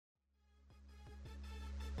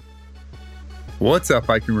What's up,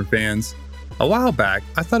 Bike Rumor fans? A while back,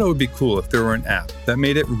 I thought it would be cool if there were an app that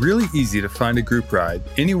made it really easy to find a group ride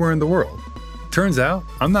anywhere in the world. Turns out,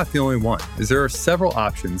 I'm not the only one, as there are several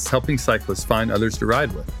options helping cyclists find others to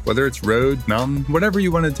ride with, whether it's road, mountain, whatever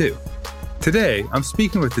you want to do. Today, I'm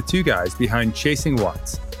speaking with the two guys behind Chasing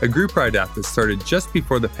Watts, a group ride app that started just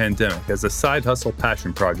before the pandemic as a side hustle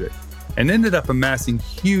passion project, and ended up amassing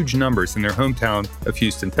huge numbers in their hometown of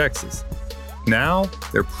Houston, Texas. Now,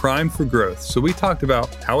 they're primed for growth, so we talked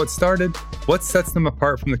about how it started, what sets them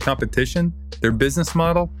apart from the competition, their business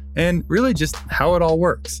model, and really just how it all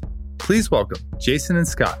works. Please welcome Jason and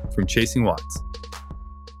Scott from Chasing Watts.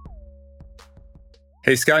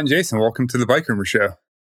 Hey, Scott and Jason, welcome to the Bike Rumor Show.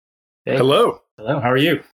 Hey. Hello. Hello, how are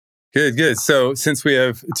you? Good. So since we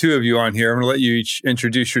have two of you on here, I'm going to let you each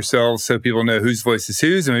introduce yourselves so people know whose voice is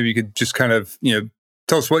whose, and maybe you could just kind of,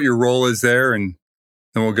 tell us what your role is there, and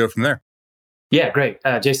then we'll go from there. Yeah, great.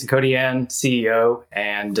 Jason Kodian, CEO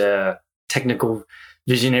and technical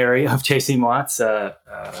visionary of Chasing Watts.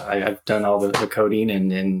 I've done all the coding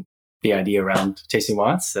and the idea around Chasing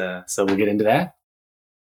Watts, so we'll get into that.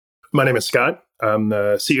 My name is Scott. I'm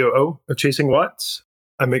the COO of Chasing Watts.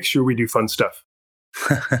 I make sure we do fun stuff.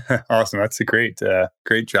 Awesome. That's a great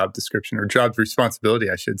job description, or job responsibility,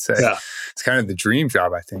 I should say. Yeah. It's kind of the dream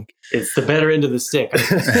job, I think. It's the better end of the stick.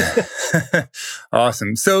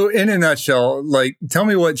 Awesome. So in a nutshell, tell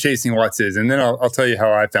me what Chasing Watts is, and then I'll tell you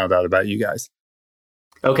how I found out about you guys.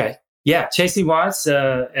 Okay. Yeah. Chasing Watts,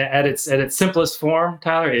 at its simplest form,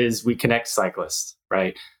 Tyler, is we connect cyclists,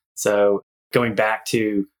 right? So going back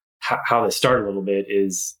to how this started a little bit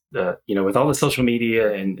is, with all the social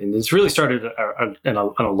media, and it's really started on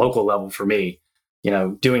a local level for me,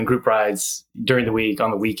 doing group rides during the week,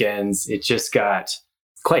 on the weekends. It just got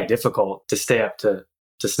quite difficult to stay up to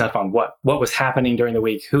snuff on what was happening during the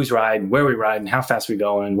week, who's riding, where we ride, and how fast we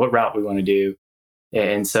going, what route we want to do.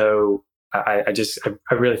 And so I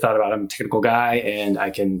really thought about, I'm a technical guy and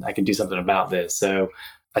I can do something about this. So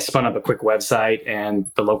I spun up a quick website,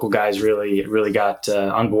 and the local guys really got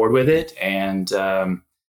on board with it. And,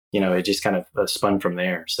 it just kind of spun from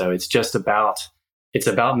there. So it's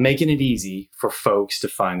about making it easy for folks to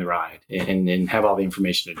find the ride and have all the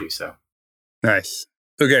information to do so. Nice.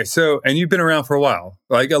 Okay. So, and you've been around for a while,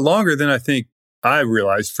 longer than I think I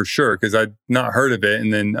realized for sure, because I'd not heard of it.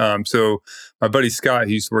 And then, so my buddy Scott,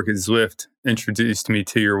 who used to work at Zwift, introduced me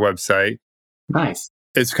to your website. Nice.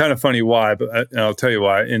 It's kind of funny why, but I'll tell you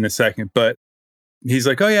why in a second. But he's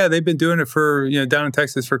like, oh yeah, they've been doing it for, down in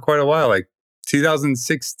Texas for quite a while,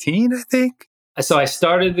 2016, I think. So I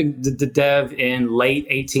started the dev in late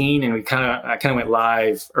 18, and I kind of went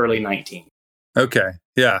live early 19. Okay.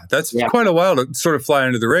 Yeah. That's quite a while to sort of fly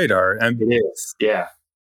under the radar. And it is. Yeah.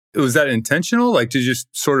 Was that intentional? Did you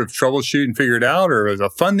just sort of troubleshoot and figure it out, or was it a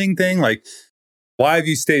funding thing? Why have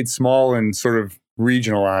you stayed small and sort of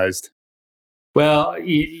regionalized? Well,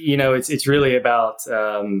 it's really about,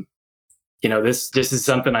 this is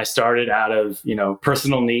something I started out of,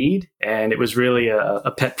 personal need, and it was really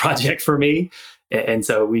a pet project for me. And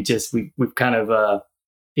so we've kind of,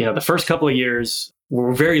 the first couple of years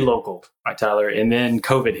were very local, right, Tyler? And then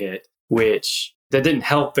COVID hit, which that didn't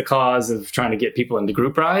help the cause of trying to get people into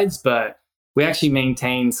group rides, but we actually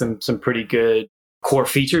maintained some pretty good core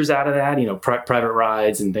features out of that, private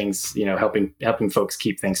rides and things, helping folks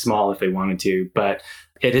keep things small if they wanted to. But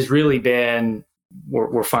it has really been,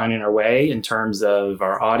 we're finding our way in terms of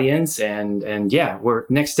our audience, and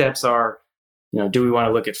next steps are, do we want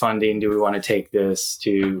to look at funding? Do we want to take this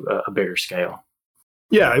to a bigger scale?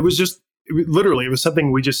 Yeah, it was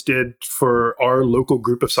something we just did for our local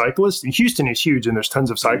group of cyclists. And Houston is huge and there's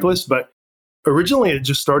tons of cyclists, but originally it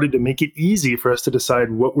just started to make it easy for us to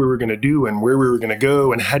decide what we were going to do and where we were going to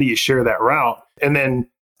go and how do you share that route. And then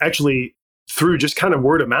actually through just kind of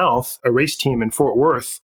word of mouth, a race team in Fort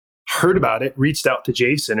Worth heard about it, reached out to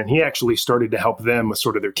Jason, and he actually started to help them with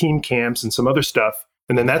sort of their team camps and some other stuff.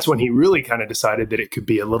 And then that's when he really kind of decided that it could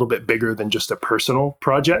be a little bit bigger than just a personal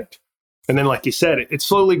project. And then, like you said, it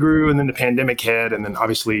slowly grew, and then the pandemic hit, and then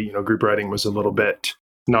obviously, group riding was a little bit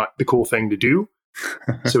not the cool thing to do.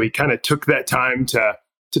 So he kind of took that time to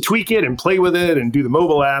tweak it and play with it and do the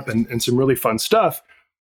mobile app and some really fun stuff.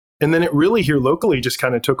 And then it really here locally just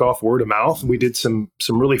kind of took off word of mouth. We did some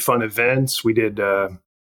really fun events. We did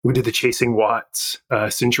the Chasing Watts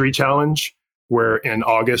Century Challenge, where in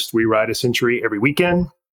August we ride a century every weekend.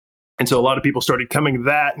 And so a lot of people started coming to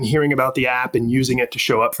that and hearing about the app and using it to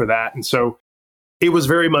show up for that. And so it was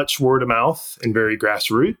very much word of mouth and very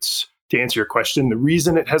grassroots. To answer your question, the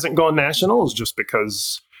reason it hasn't gone national is just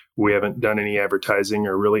because we haven't done any advertising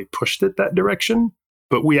or really pushed it that direction.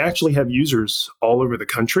 but we actually have users all over the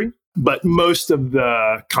country. But most of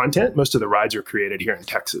the content, most of the rides are created here in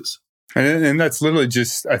Texas. And that's literally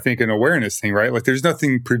just, I think, an awareness thing, right? Like there's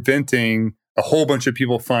nothing preventing a whole bunch of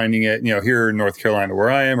people finding it, here in North Carolina where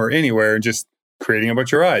I am or anywhere and just creating a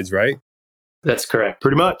bunch of rides, right? That's correct.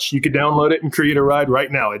 Pretty much. You could download it and create a ride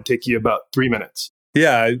right now. It'd take you about 3 minutes.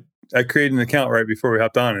 Yeah, I created an account right before we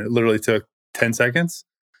hopped on and it literally took 10 seconds.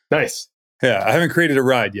 Nice. Yeah, I haven't created a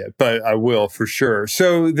ride yet, but I will for sure.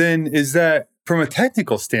 So then is that from a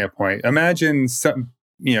technical standpoint, imagine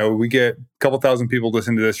we get a couple thousand people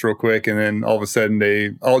listen to this real quick and then all of a sudden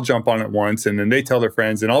they all jump on at once and then they tell their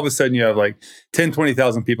friends and all of a sudden you have like 10,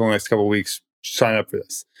 20,000 people in the next couple of weeks sign up for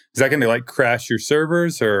this. Is that going to like crash your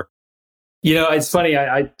servers or? It's funny.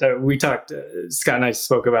 We talked. Scott and I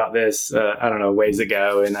spoke about this. I don't know, ways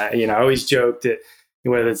ago, and I always joked that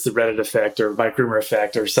whether it's the Reddit effect or Mike Rumor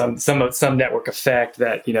effect or some network effect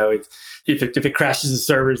that if it crashes the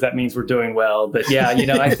servers, that means we're doing well. But yeah,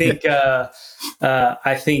 I think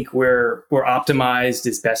we're optimized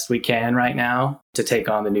as best we can right now to take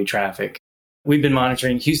on the new traffic. We've been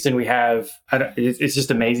monitoring Houston. It's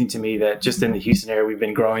just amazing to me that just in the Houston area, we've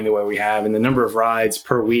been growing the way we have, and the number of rides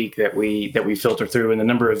per week that we filter through, and the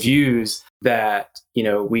number of views that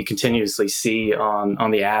we continuously see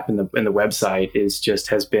on the app and the website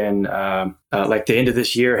has been like the end of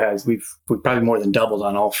this year we've probably more than doubled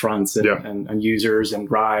on all fronts and users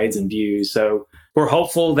and rides and views. So we're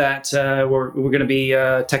hopeful that we're going to be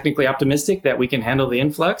technically optimistic that we can handle the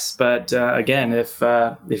influx. But again, if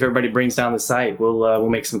everybody brings down the site, we'll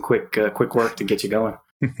make some quick work to get you going.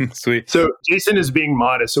 Sweet. So Jason is being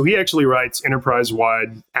modest. So he actually writes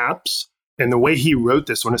enterprise-wide apps. And the way he wrote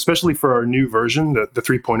this one, especially for our new version, the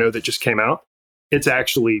 3.0 that just came out, it's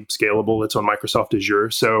actually scalable. It's on Microsoft Azure.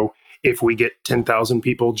 So if we get 10,000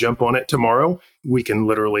 people jump on it tomorrow, we can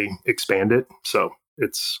literally expand it. So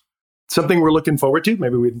it's something we're looking forward to.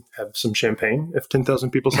 Maybe we'd have some champagne if 10,000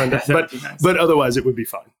 people signed up, but otherwise it would be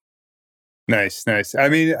fine. Nice. I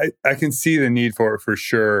mean, I can see the need for it for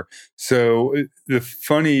sure. So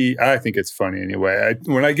I think it's funny anyway.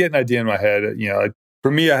 When I get an idea in my head, for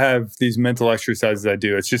me, I have these mental exercises I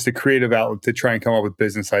do. It's just a creative outlet to try and come up with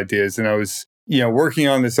business ideas. And I was, working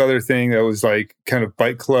on this other thing that was like kind of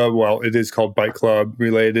Bike Club. Well, it is called Bike Club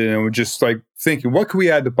related. And we're just like thinking, what could we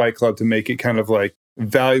add to Bike Club to make it kind of like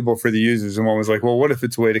valuable for the users? And one was like, well, what if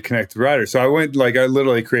it's a way to connect the riders? So I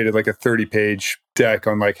literally created like a 30-page deck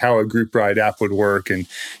on like how a group ride app would work and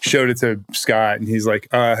showed it to Scott. And he's like,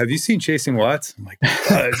 have you seen Chasing Watts? I'm like,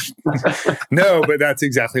 no, but that's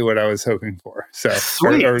exactly what I was hoping for. So,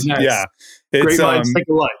 nice. Yeah. Great minds think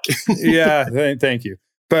alike. Yeah, thank you.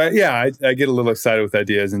 But yeah, I get a little excited with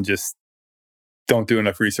ideas and just don't do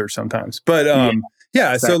enough research sometimes. But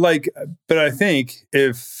yeah, so like, but I think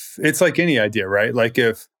if it's like any idea, right? Like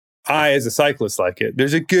if I, as a cyclist, like it,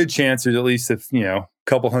 there's a good chance there's at least a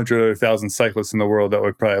couple hundred other thousand cyclists in the world that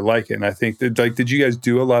would probably like it. And I think that, like, did you guys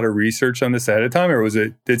do a lot of research on this ahead of time, or was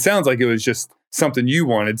it sounds like it was just something you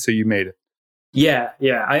wanted, so you made it? Yeah.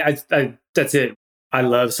 I that's it. I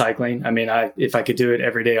love cycling. I mean, if I could do it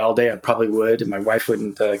every day, all day, I probably would. And my wife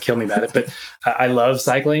wouldn't kill me about it. But I love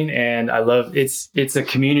cycling, and I love it's a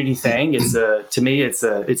community thing. To me, it's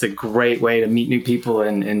a great way to meet new people,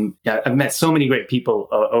 and I've met so many great people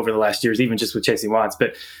over the last years, even just with Chasing Watts.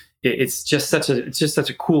 But it's just such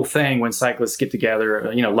a cool thing when cyclists get together,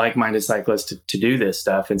 like-minded cyclists to do this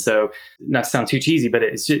stuff. And so, not to sound too cheesy, but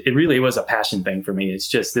it really was a passion thing for me. It's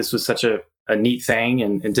just this was such a neat thing,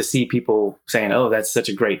 and to see people saying, "Oh, that's such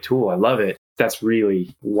a great tool. I love it." That's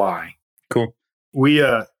really why. Cool. We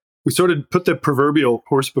sort of put the proverbial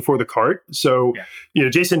horse before the cart. So,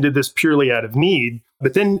 Jason did this purely out of need,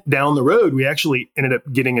 but then down the road, we actually ended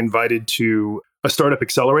up getting invited to a startup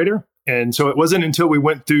accelerator. And so it wasn't until we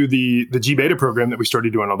went through the G-Beta program that we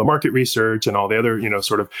started doing all the market research and all the other,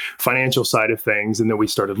 sort of financial side of things. And then we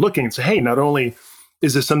started looking and say, hey, not only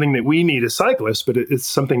is this something that we need as cyclists, but it's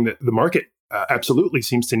something that the market absolutely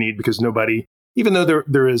seems to need, because nobody, even though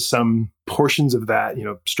there is some portions of that,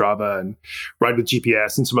 Strava and Ride with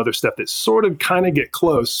GPS and some other stuff that sort of kind of get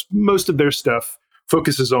close, most of their stuff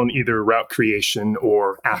focuses on either route creation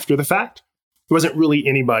or after the fact. There wasn't really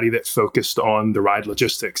anybody that focused on the ride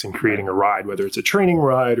logistics and creating a ride, whether it's a training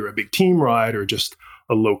ride or a big team ride or just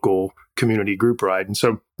a local community group ride. And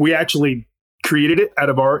so we actually created it out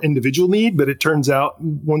of our individual need, but it turns out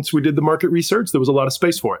once we did the market research, there was a lot of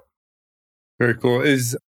space for it. Very cool.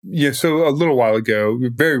 So a little while ago,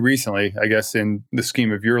 very recently, I guess, in the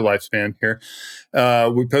scheme of your lifespan here,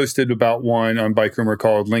 we posted about one on Bike Rumor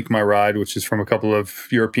called Link My Ride, which is from a couple of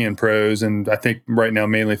European pros. And I think right now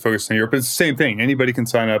mainly focused on Europe. But it's the same thing. Anybody can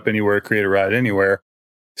sign up anywhere, create a ride anywhere.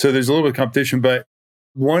 So there's a little bit of competition, but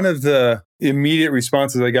one of the immediate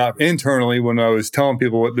responses I got internally when I was telling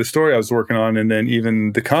people what the story I was working on, and then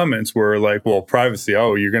even the comments were like, well, privacy,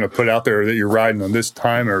 oh, you're going to put out there that you're riding on this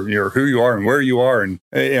time or who you are and where you are. And,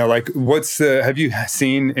 like, have you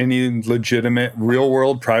seen any legitimate real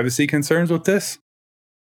world privacy concerns with this?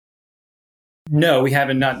 No, we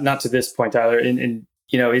haven't, not to this point, Tyler. And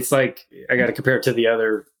it's like, I got to compare it to the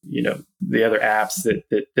other apps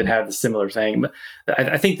that have the similar thing. But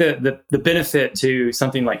I think the benefit to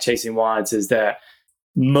something like Chasing Watts is that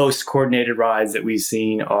most coordinated rides that we've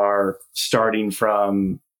seen are starting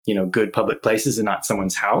from, good public places and not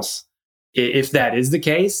someone's house. If that is the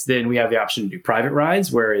case, then we have the option to do private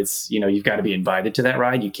rides where it's, you've got to be invited to that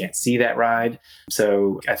ride. You can't see that ride.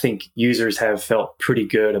 So I think users have felt pretty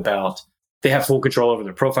good about, they have full control over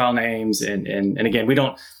their profile names. And again, we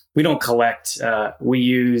don't collect, we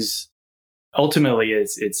use, ultimately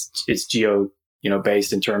it's geo,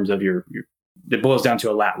 based in terms of your, it boils down to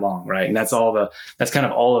a lat long, right? And that's kind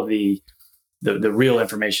of all of the real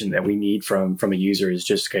information that we need from a user is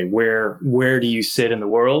just, okay, where do you sit in the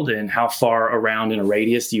world and how far around in a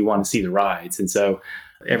radius do you want to see the rides? And so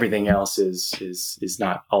everything else is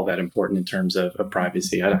not all that important in terms of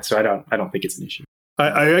privacy. So I don't think it's an issue.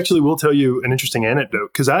 I actually will tell you an interesting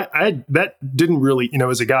anecdote because I that didn't really,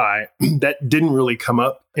 as a guy, that didn't really come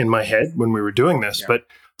up in my head when we were doing this. Yeah. But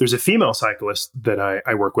there's a female cyclist that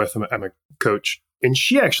I work with. I'm a coach. And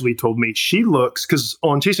she actually told me she looks, because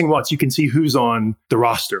on Chasing Watts, you can see who's on the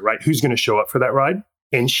roster, right? Who's going to show up for that ride.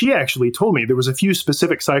 And she actually told me there was a few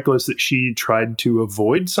specific cyclists that she tried to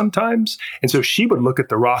avoid sometimes. And so she would look at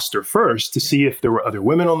the roster first to see if there were other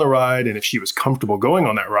women on the ride and if she was comfortable going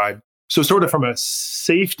on that ride. So sort of from a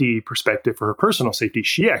safety perspective, for her personal safety,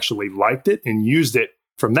 she actually liked it and used it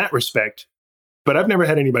from that respect. But I've never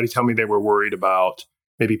had anybody tell me they were worried about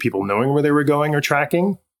maybe people knowing where they were going or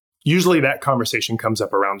tracking. Usually that conversation comes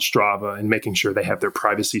up around Strava and making sure they have their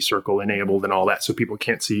privacy circle enabled and all that so people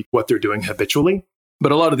can't see what they're doing habitually.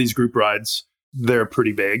 But a lot of these group rides, they're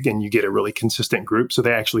pretty big and you get a really consistent group. So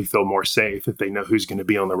they actually feel more safe if they know who's going to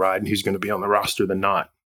be on the ride and who's going to be on the roster than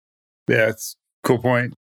not. Yeah, that's a cool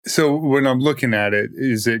point. So when I'm looking at it,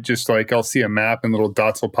 is it just like I'll see a map and little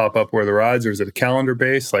dots will pop up where the rides, or is it a calendar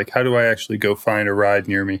base? Like, how do I actually go find a ride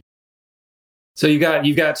near me? So you got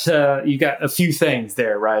a few things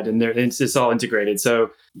there, right? And it's all integrated. So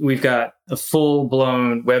we've got a full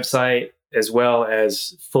blown website as well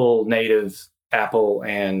as full native Apple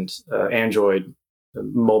and Android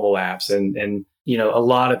mobile apps, and a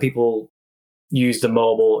lot of people use the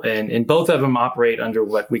mobile, and both of them operate under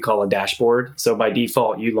what we call a dashboard. So by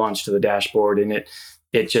default, you launch to the dashboard, and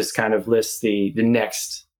it just kind of lists the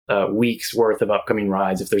next week's worth of upcoming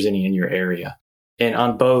rides if there's any in your area. And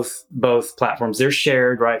on both platforms, they're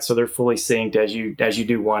shared, right? So they're fully synced. As you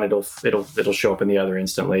do one, it'll show up in the other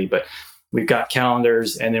instantly. But we've got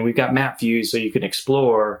calendars, and then we've got map views, so you can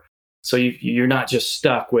explore. So you're not just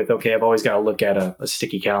stuck with, okay, I've always got to look at a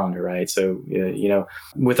sticky calendar, right? So,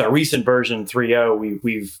 with our recent version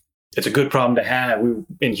 3.0, it's a good problem to have.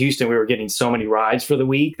 In Houston, we were getting so many rides for the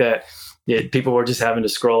week that people were just having to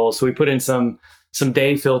scroll. So we put in some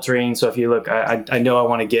day filtering. So if you look, I know I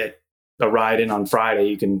want to get a ride in on Friday,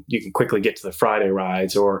 you can quickly get to the Friday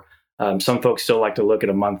rides. Or some folks still like to look at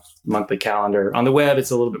a monthly calendar. On the web, it's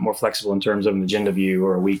a little bit more flexible in terms of an agenda view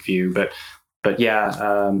or a week view, But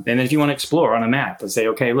yeah, and then if you want to explore on a map and say,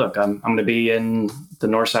 okay, look, I'm going to be in the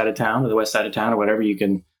north side of town or the west side of town or whatever, you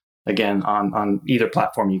can, again, on either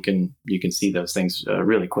platform, you can see those things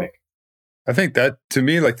really quick. I think that, to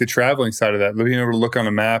me, like the traveling side of that, being able to look on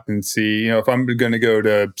a map and see, if I'm going to go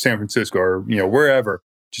to San Francisco or, wherever,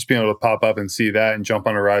 just being able to pop up and see that and jump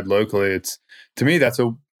on a ride locally. To me, that's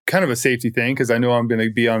a kind of a safety thing because I know I'm going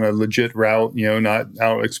to be on a legit route, not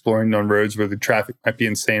out exploring on roads where the traffic might be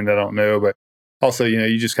insane that I don't know, but also,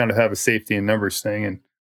 you just kind of have a safety in numbers thing. And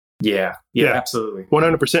yeah, absolutely.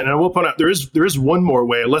 100%. And I will point out, there is one more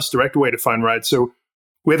way, a less direct way to find rides. So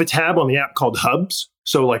we have a tab on the app called Hubs.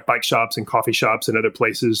 So like bike shops and coffee shops and other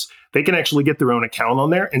places, they can actually get their own account on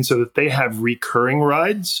there. And so that they have recurring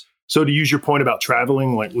rides. So to use your point about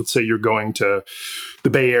traveling, like let's say you're going to the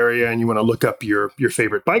Bay Area and you want to look up your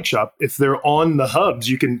favorite bike shop. If they're on the Hubs,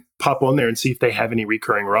 you can pop on there and see if they have any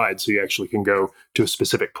recurring rides. So you actually can go to a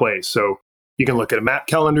specific place. So you can look at a map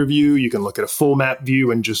calendar view, you can look at a full map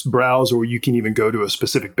view and just browse, or you can even go to a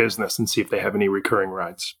specific business and see if they have any recurring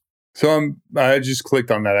rides. So I just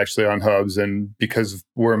clicked on that actually on Hubs, and because of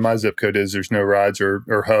where my zip code is, there's no rides or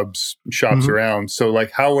Hubs shops around. So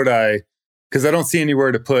like, how would because I don't see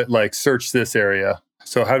anywhere to put like search this area.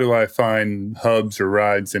 So how do I find Hubs or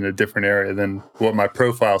rides in a different area than what my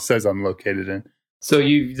profile says I'm located in? So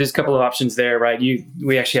there's a couple of options there, right?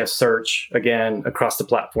 We actually have search again across the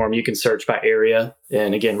platform. You can search by area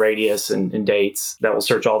and again radius and dates. That will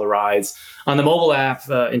search all the rides. On the mobile app,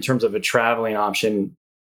 in terms of a traveling option,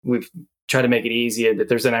 we've tried to make it easy that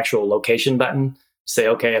there's an actual location button. Say,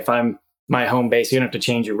 okay, if I'm my home base, you don't have to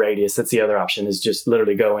change your radius. That's the other option, is just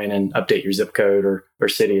literally go in and update your zip code or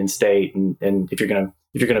city and state. And if you're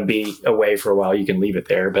gonna be away for a while, you can leave it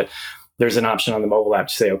there. But there's an option on the mobile app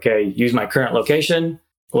to say, okay, use my current location.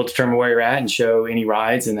 We'll determine where you're at and show any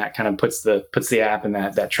rides, and that kind of puts the app in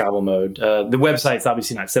that travel mode. The website's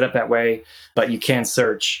obviously not set up that way, but you can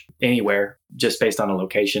search anywhere just based on a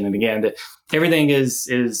location. And again, everything is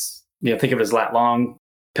think of it as lat long,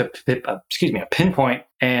 a pinpoint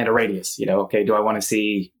and a radius. Okay, do I want to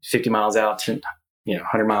see 50 miles out,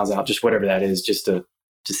 100 miles out, just whatever that is, just to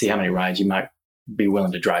see how many rides you might be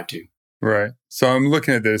willing to drive to. Right. So I'm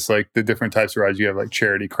looking at this, like the different types of rides. You have like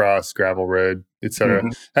charity cross, gravel road, etc. Mm-hmm.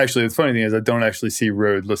 Actually, the funny thing is I don't actually see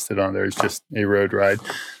road listed on there. It's just a road ride.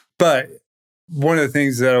 But one of the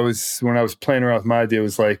things that when I was playing around with my idea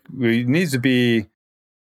was like, it needs to be,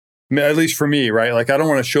 at least for me, right? Like I don't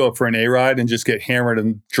want to show up for an A ride and just get hammered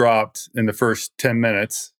and dropped in the first 10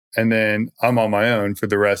 minutes. And then I'm on my own for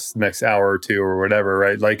the next hour or two or whatever,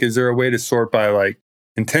 right? Like, is there a way to sort by like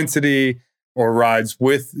intensity, or rides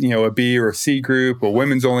with, a B or a C group, a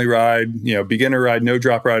women's only ride, beginner ride, no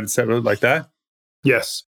drop ride, et cetera, like that?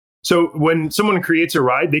 Yes. So when someone creates a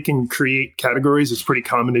ride, they can create categories. It's pretty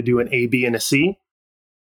common to do an A, B, and a C.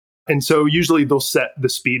 And so usually they'll set the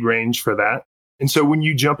speed range for that. And so when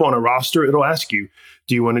you jump on a roster, it'll ask you,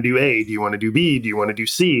 do you want to do A? Do you want to do B? Do you want to do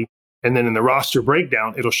C? And then in the roster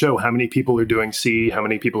breakdown, it'll show how many people are doing C, how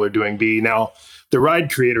many people are doing B. Now, the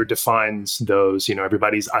ride creator defines those.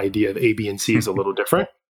 Everybody's idea of A, B, and C is a little different.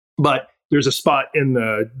 But there's a spot in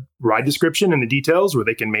the ride description and the details where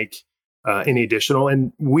they can make any additional.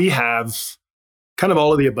 And we have kind of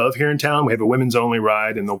all of the above here in town. We have a women's only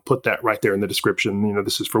ride, and they'll put that right there in the description.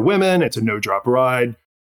 This is for women. It's a no drop ride.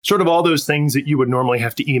 Sort of all those things that you would normally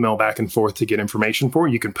have to email back and forth to get information for.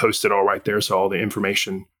 You can post it all right there. So all the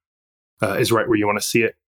information is right where you want to see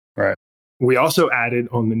it. Right. We also added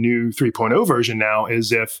on the new 3.0 version now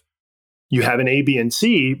is if you have an A, B, and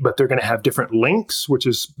C, but they're going to have different links, which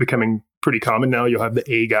is becoming pretty common now. You'll have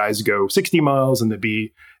the A guys go 60 miles and the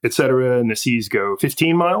B, et cetera, and the C's go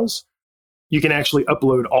 15 miles. You can actually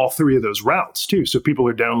upload all three of those routes too. So people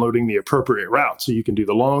are downloading the appropriate route. So you can do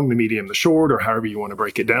the long, the medium, the short, or however you want to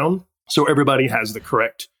break it down. So everybody has the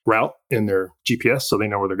correct route in their GPS so they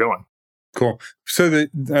know where they're going. Cool. So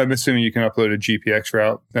I'm assuming you can upload a GPX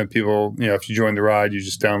route and people, if you join the ride, you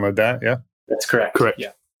just download that. Yeah. That's correct. Correct.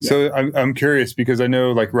 Yeah. So I'm curious because I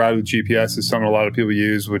know like Ride with GPS is something a lot of people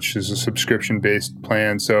use, which is a subscription-based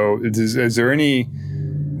plan. So is there any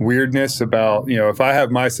weirdness about, if I have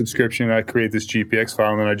my subscription, I create this GPX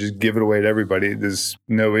file and then I just give it away to everybody, there's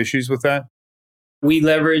no issues with that? We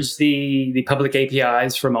leverage the public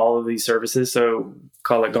APIs from all of these services. So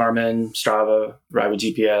call it Garmin, Strava, Ride with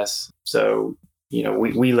GPS. So,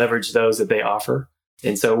 we leverage those that they offer.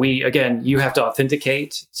 And so you have to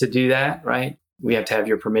authenticate to do that, right? We have to have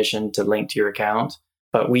your permission to link to your account,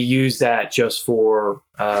 but we use that just for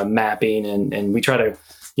mapping and we try to,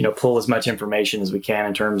 pull as much information as we can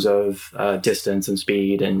in terms of distance and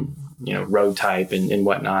speed and, road type and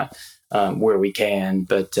whatnot where we can.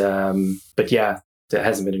 But yeah, that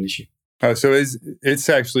hasn't been an issue. So it's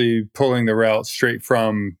actually pulling the route straight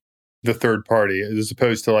from the third party as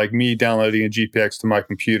opposed to like me downloading a GPX to my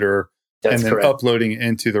computer and then uploading it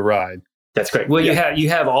into the ride. That's correct. Well, you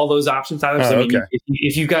have all those options, Tyler. So okay.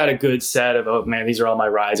 If you've got a good set of, these are all my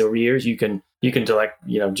rides over years, you can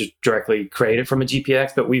just directly create it from a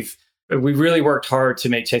GPX. But we've really worked hard to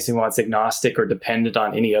make Chasing Watts agnostic or dependent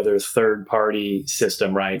on any other third party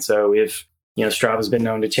system, right? So if Strava's been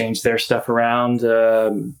known to change their stuff around.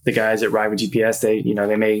 The guys at Ride with GPS,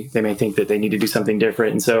 they may think that they need to do something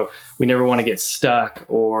different, and so we never want to get stuck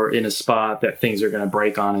or in a spot that things are going to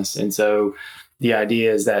break on us. And so the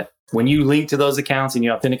idea is that when you link to those accounts and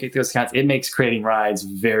you authenticate those accounts, it makes creating rides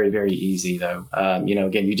very, very easy. Though,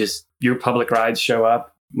 again, your public rides show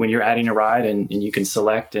up when you're adding a ride, and you can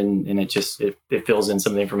select, and it fills in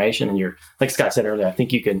some of the information. And you're, like Scott said earlier, I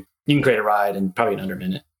think you can create a ride in probably under a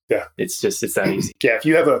minute. Yeah. It's that easy. Yeah. If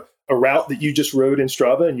you have a route that you just rode in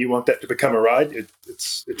Strava and you want that to become a ride, it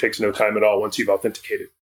takes no time at all once you've authenticated.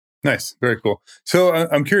 Nice. Very cool. So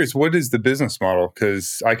I'm curious, what is the business model?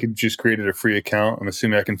 Because I could just create a free account. I'm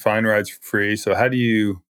assuming I can find rides for free. So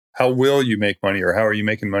how will you make money, or how are you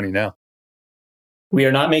making money now? We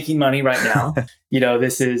are not making money right now.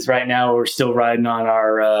 This is right now, we're still riding on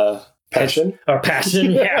our Passion. Our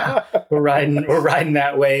passion. Yeah. We're riding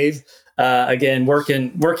that wave. Again,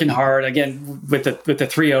 working hard. Again, with the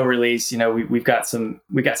 3.0 release, we've got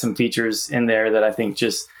some features in there that I think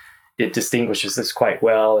just it distinguishes us quite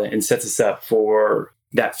well and sets us up for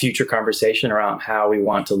that future conversation around how we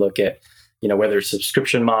want to look at, whether it's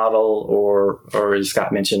subscription model or as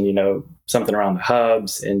Scott mentioned, something around the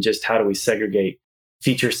hubs and just how do we segregate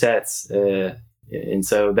feature sets. And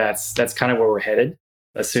so that's kind of where we're headed,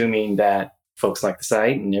 assuming that folks like the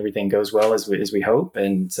site and everything goes well as we hope.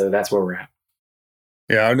 And so that's where we're at.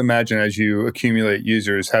 Yeah, I would imagine as you accumulate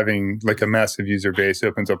users, having like a massive user base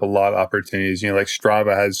opens up a lot of opportunities. Like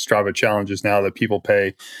Strava has Strava challenges now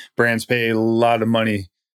that brands pay a lot of money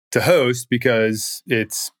to host because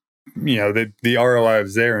it's, the ROI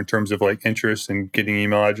is there in terms of like interest and getting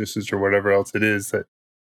email addresses or whatever else it is that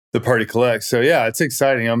the party collects. So yeah, it's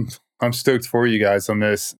exciting. I'm stoked for you guys on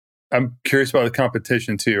this. I'm curious about the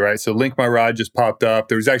competition too, right? So Link My Ride just popped up.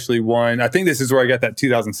 There was actually one, I think this is where I got that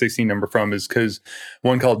 2016 number from, is because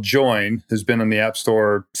one called Join has been on the App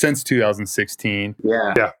Store since 2016.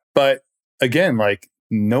 Yeah. But again, like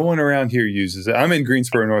no one around here uses it. I'm in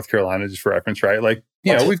Greensboro, North Carolina, just for reference, right? Like,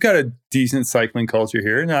 we've got a decent cycling culture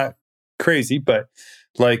here. Not crazy, but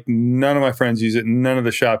like none of my friends use it. None of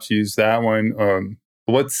the shops use that one.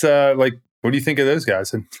 What do you think of those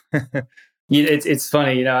guys? It's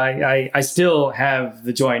funny, I still have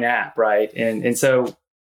the Join app, right? And so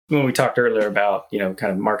when we talked earlier about, kind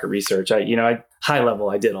of market research, I high level,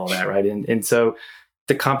 I did all that, right? And so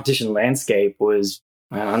the competition landscape was,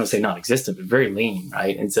 I don't want to say non-existent, but very lean,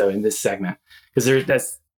 right? And so in this segment,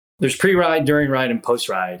 because there's pre-ride, during ride, and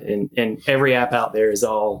post-ride, and every app out there is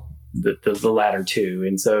all the latter two.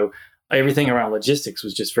 And so everything around logistics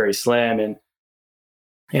was just very slim.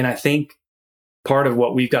 And I think part of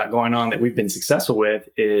what we've got going on that we've been successful with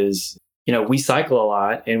is, we cycle a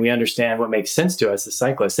lot and we understand what makes sense to us as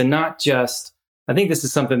cyclists. And not just, I think this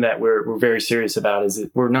is something that we're very serious about, is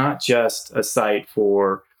that we're not just a site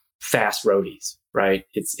for fast roadies, right?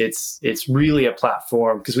 It's really a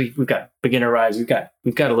platform because we've got beginner rides, we've got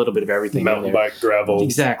a little bit of everything. Mountain bike, gravel.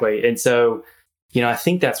 Exactly. And so, I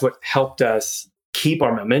think that's what helped us keep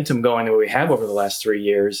our momentum going the way we have over the last 3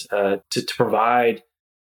 years, to provide,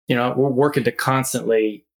 we're working to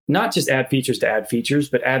constantly not just add features to add features,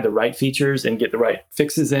 but add the right features and get the right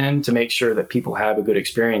fixes in to make sure that people have a good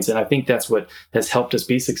experience. And I think that's what has helped us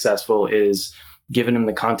be successful, is giving them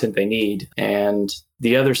the content they need. And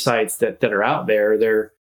the other sites that are out there,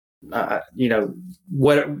 they're, however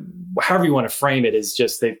you want to frame it, is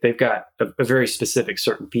just they've got a very specific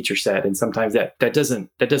certain feature set. And sometimes that doesn't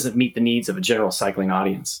meet the needs of a general cycling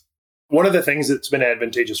audience. One of the things that's been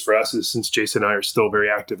advantageous for us is, since Jason and I are still very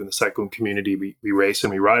active in the cycling community, we race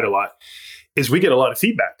and we ride a lot, is we get a lot of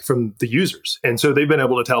feedback from the users. And so they've been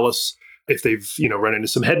able to tell us if they've, run into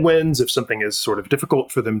some headwinds, if something is sort of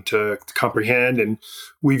difficult for them to comprehend. And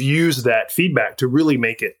we've used that feedback to really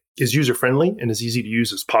make it as user-friendly and as easy to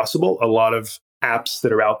use as possible. A lot of apps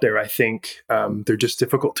that are out there, I think they're just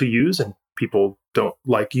difficult to use and people don't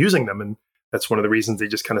like using them. And that's one of the reasons they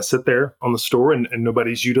just kind of sit there on the store and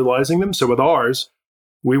nobody's utilizing them. So with ours,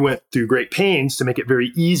 we went through great pains to make it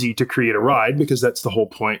very easy to create a ride, because that's the whole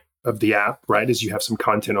point of the app, right? Is you have some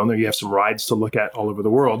content on there, you have some rides to look at all over the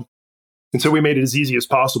world. And so we made it as easy as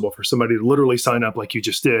possible for somebody to literally sign up like you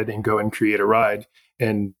just did and go and create a ride.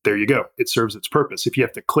 And there you go. It serves its purpose. If you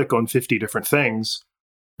have to click on 50 different things,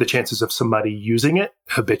 the chances of somebody using it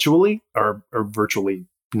habitually are virtually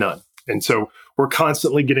none. And so we're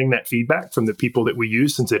constantly getting that feedback from the people that we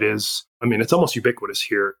use, since it's almost ubiquitous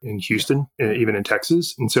here in Houston, even in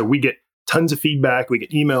Texas. And so we get tons of feedback. We get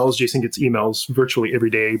emails. Jason gets emails virtually every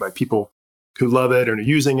day by people who love it and are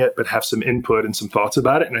using it, but have some input and some thoughts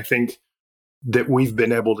about it. And I think that we've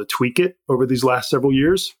been able to tweak it over these last several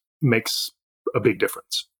years makes a big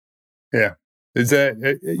difference. Yeah. Is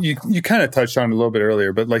that, you kind of touched on it a little bit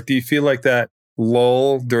earlier, but like, do you feel like that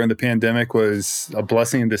lull during the pandemic was a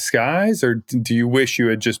blessing in disguise, or do you wish you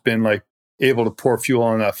had just been like able to pour fuel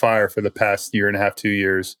on that fire for the past year and a half, 2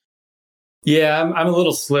 years? Yeah, I'm a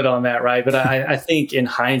little split on that, right? But I think in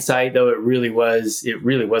hindsight, though, it really was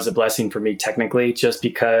a blessing for me technically, just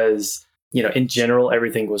because, in general,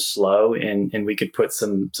 everything was slow and we could put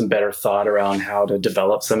some better thought around how to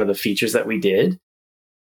develop some of the features that we did.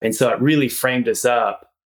 And so it really framed us up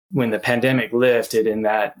when the pandemic lifted and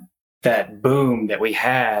that boom that we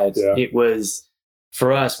had. Yeah. It was,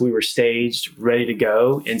 for us, we were staged, ready to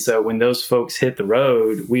go. And so when those folks hit the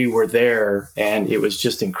road, we were there, and it was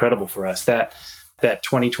just incredible for us. That that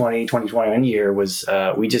 2020, 2021 year was,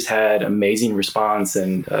 we just had amazing response,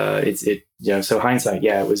 and so hindsight,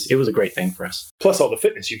 yeah, it was a great thing for us. Plus all the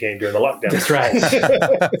fitness you gained during the lockdown. That's right.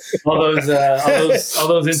 all those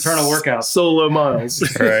internal workouts, solo miles.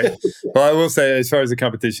 Right. Well, I will say, as far as the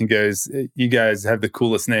competition goes, you guys have the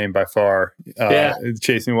coolest name by far,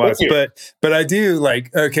 Chasing Watts. But I do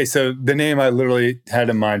like. Okay, so the name I literally had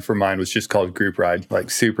in mind for mine was just called Group Ride, like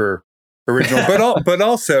super original, but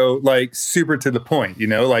also like super to the point.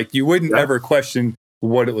 Like you wouldn't ever question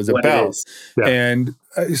what it was about. And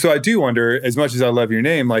so I do wonder, as much as I love your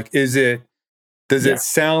name, like, does it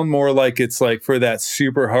sound more like it's like for that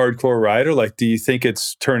super hardcore rider? Like, do you think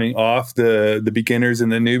it's turning off the beginners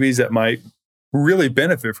and the newbies that might really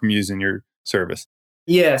benefit from using your service?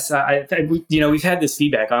 Yes. We've had this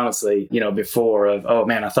feedback, honestly, before of, oh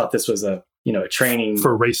man, I thought this was a training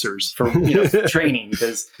for racers, for training,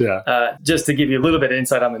 because just to give you a little bit of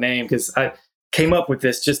insight on the name, because I came up with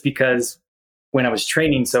this just because when I was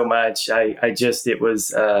training so much, I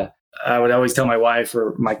would always tell my wife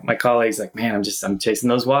or my colleagues, like, man, I'm chasing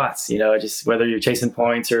those watts, whether you're chasing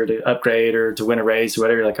points or to upgrade or to win a race or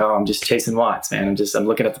whatever, like, oh, I'm just chasing watts, man. I'm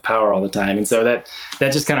looking at the power all the time. And so that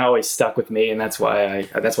just kind of always stuck with me. And that's why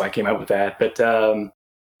I came up with that. But,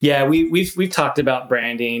 we've talked about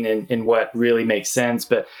branding and what really makes sense.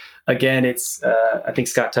 But again, it's, I think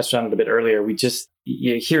Scott touched on it a bit earlier. We just,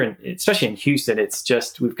 here, especially in Houston, it's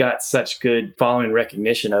just, we've got such good following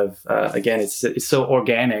recognition of, again, it's so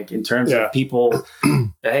organic in terms of people,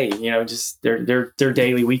 hey, just their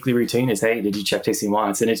daily, weekly routine is, hey, did you check Chasing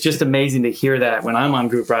Watts? And it's just amazing to hear that when I'm on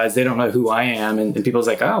group rides, they don't know who I am. And people's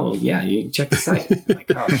like, oh, well, yeah, you can check the site.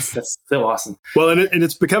 Like, oh, that's so awesome. Well, and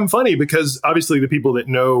it's become funny because obviously the people that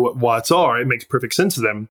know what watts are, it makes perfect sense to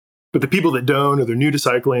them. But the people that don't, or they're new to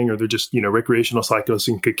cycling, or they're just, recreational cyclists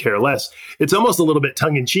and could care less, it's almost a little bit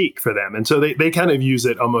tongue in cheek for them. And so they kind of use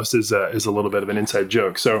it almost as a little bit of an inside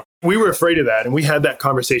joke. So we were afraid of that. And we had that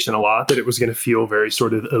conversation a lot, that it was going to feel very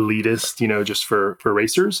sort of elitist, just for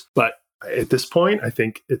racers. But at this point, I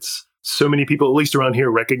think it's so many people, at least around here,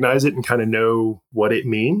 recognize it and kind of know what it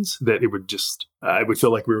means, that it would just, I would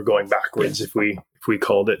feel like we were going backwards if we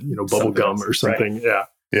called it, bubble gum or something. Right.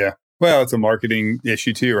 Yeah. Well, it's a marketing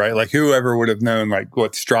issue too, right? Like whoever would have known like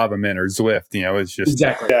what Strava meant or Zwift, it's just,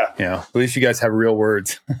 exactly. Yeah. At least you guys have real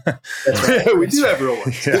words. That's right. We do have real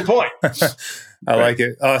words. Good point. I like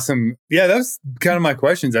it. Awesome. Yeah, that's kind of my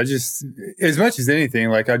questions. I just, as much as anything,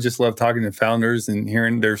 like I just love talking to founders and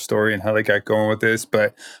hearing their story and how they got going with this.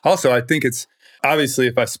 But also I think it's, obviously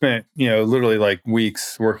if I spent, literally like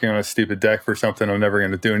weeks working on a stupid deck for something I'm never going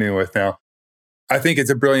to do anything with now, I think it's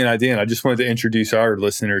a brilliant idea, and I just wanted to introduce our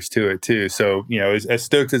listeners to it too. So, as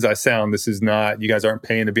stoked as I sound, this is not, you guys aren't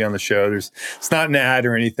paying to be on the show. It's not an ad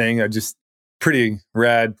or anything. Just pretty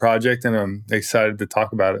rad project, and I'm excited to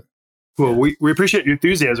talk about it. Well, we appreciate your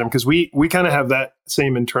enthusiasm, because we kind of have that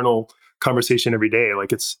same internal conversation every day.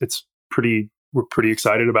 Like we're pretty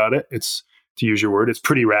excited about it. It's, to use your word, it's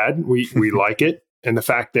pretty rad. We like it. And the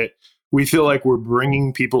fact that we feel like we're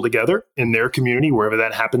bringing people together in their community, wherever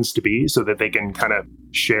that happens to be, so that they can kind of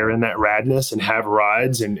share in that radness and have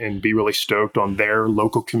rides and be really stoked on their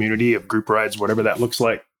local community of group rides, whatever that looks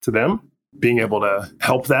like to them. Being able to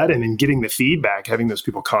help that, and then getting the feedback, having those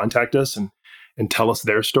people contact us and tell us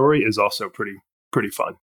their story is also pretty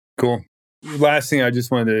fun. Cool. Last thing I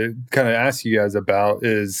just wanted to kind of ask you guys about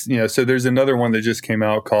is, so there's another one that just came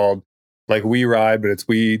out called like We Ride, but it's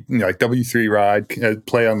like W3 Ride,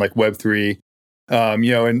 play on like Web3.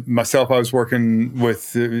 And myself, I was working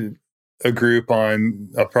with a group on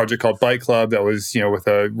a project called Bike Club that was, with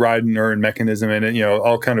a ride and earn mechanism in it,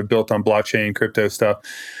 all kind of built on blockchain, crypto stuff.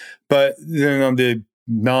 But then on the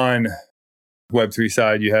non-Web3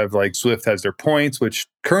 side, you have like Zwift has their points, which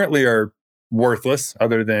currently are worthless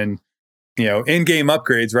other than in-game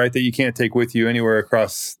upgrades, right, that you can't take with you anywhere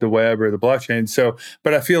across the web or the blockchain. So,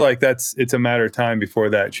 but I feel like it's a matter of time before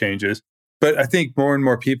that changes. But I think more and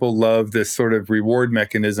more people love this sort of reward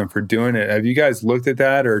mechanism for doing it. Have you guys looked at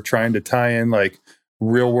that, or trying to tie in like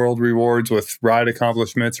real world rewards with ride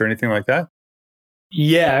accomplishments or anything like that?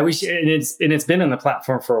 Yeah, I wish, and it's been on the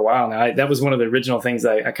platform for a while now. That was one of the original things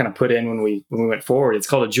I kind of put in when we went forward. It's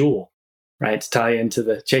called a jewel, right, to tie into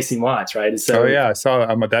the Chasing Watts, right? So, I saw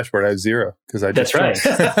on my dashboard I have 0 because I just that's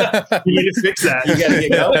right. You need to fix that. You got to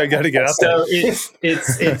get going. I got to get out there. So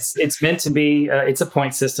it's meant to be. It's a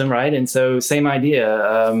point system, right? And so same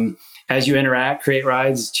idea. As you interact, create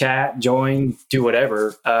rides, chat, join, do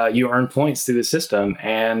whatever, you earn points through the system.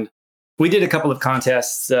 And we did a couple of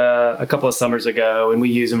contests a couple of summers ago, and we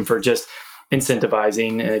use them for just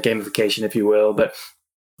incentivizing gamification, if you will. But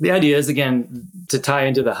the idea is, again, to tie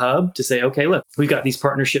into the hub to say, okay, look, we've got these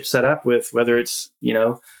partnerships set up with whether it's,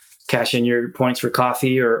 cash in your points for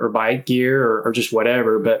coffee or bike gear or just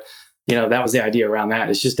whatever. But, that was the idea around that.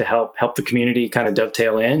 It's just to help the community kind of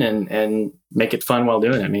dovetail in and make it fun while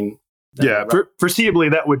doing it. I mean,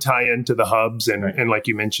 foreseeably that would tie into the hubs and like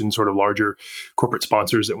you mentioned, sort of larger corporate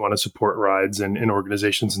sponsors that want to support rides and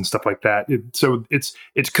organizations and stuff like that. So it's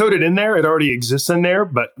coded in there. It already exists in there,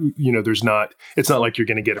 but it's not like you're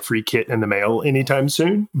going to get a free kit in the mail anytime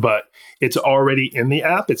soon, but it's already in the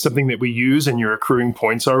app. It's something that we use and you're accruing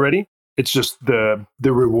points already. It's just the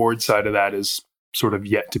reward side of that is sort of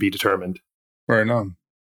yet to be determined. Right on.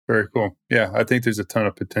 Very cool. Yeah, I think there's a ton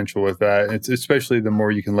of potential with that. It's especially the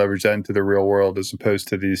more you can leverage that into the real world as opposed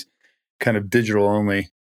to these kind of digital only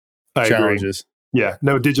challenges. Agree. Yeah,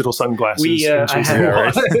 no digital sunglasses. I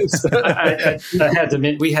had to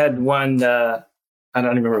admit, we had one. I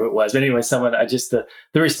don't remember who it was, but anyway, the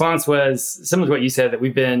response was similar to what you said, that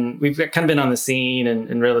we've kind of been on the scene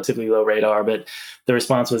and relatively low radar, but the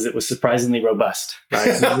response was it was surprisingly robust.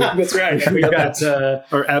 Right? That's right. We've got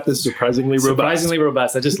our app is surprisingly robust. Surprisingly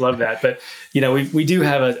robust. I just love that. But we do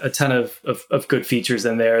have a ton of good features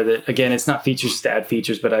in there that, again, it's not features to add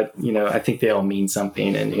features, but I think they all mean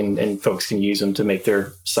something and folks can use them to make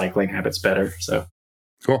their cycling habits better. So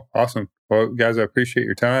cool. Awesome. Well, guys, I appreciate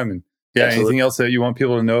your time. And absolutely. Anything else that you want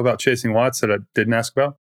people to know about Chasing Watts that I didn't ask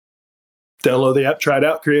about? Download the app, try it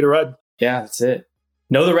out, create a ride. Yeah, that's it.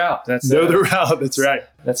 Know the route. Know the route. That's right.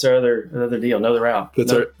 That's our other deal. Know the route.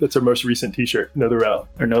 That's our most recent T-shirt. Know the route.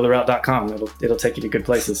 Or knowtheroute.com. It'll take you to good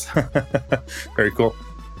places. Very cool.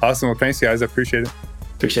 Awesome. Well, thanks, guys. I appreciate it.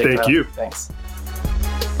 Appreciate it. Thank you. Thanks.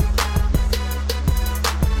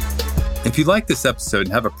 If you like this episode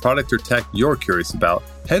and have a product or tech you're curious about,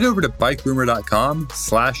 head over to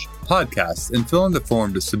bikerumor.com/podcast and fill in the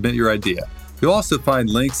form to submit your idea. You'll also find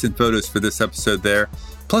links and photos for this episode there,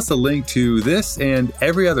 plus a link to this and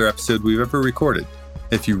every other episode we've ever recorded.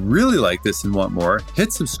 If you really like this and want more,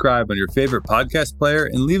 hit subscribe on your favorite podcast player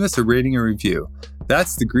and leave us a rating and review.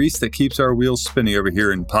 That's the grease that keeps our wheels spinning over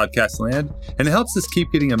here in podcast land, and it helps us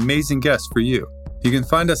keep getting amazing guests for you. You can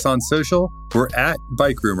find us on social. We're at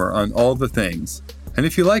Bike Rumor on all the things. And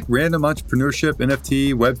if you like random entrepreneurship,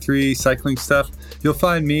 NFT, Web3, cycling stuff, you'll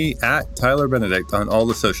find me at Tyler Benedict on all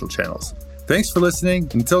the social channels. Thanks for listening.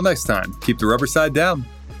 Until next time, keep the rubber side down.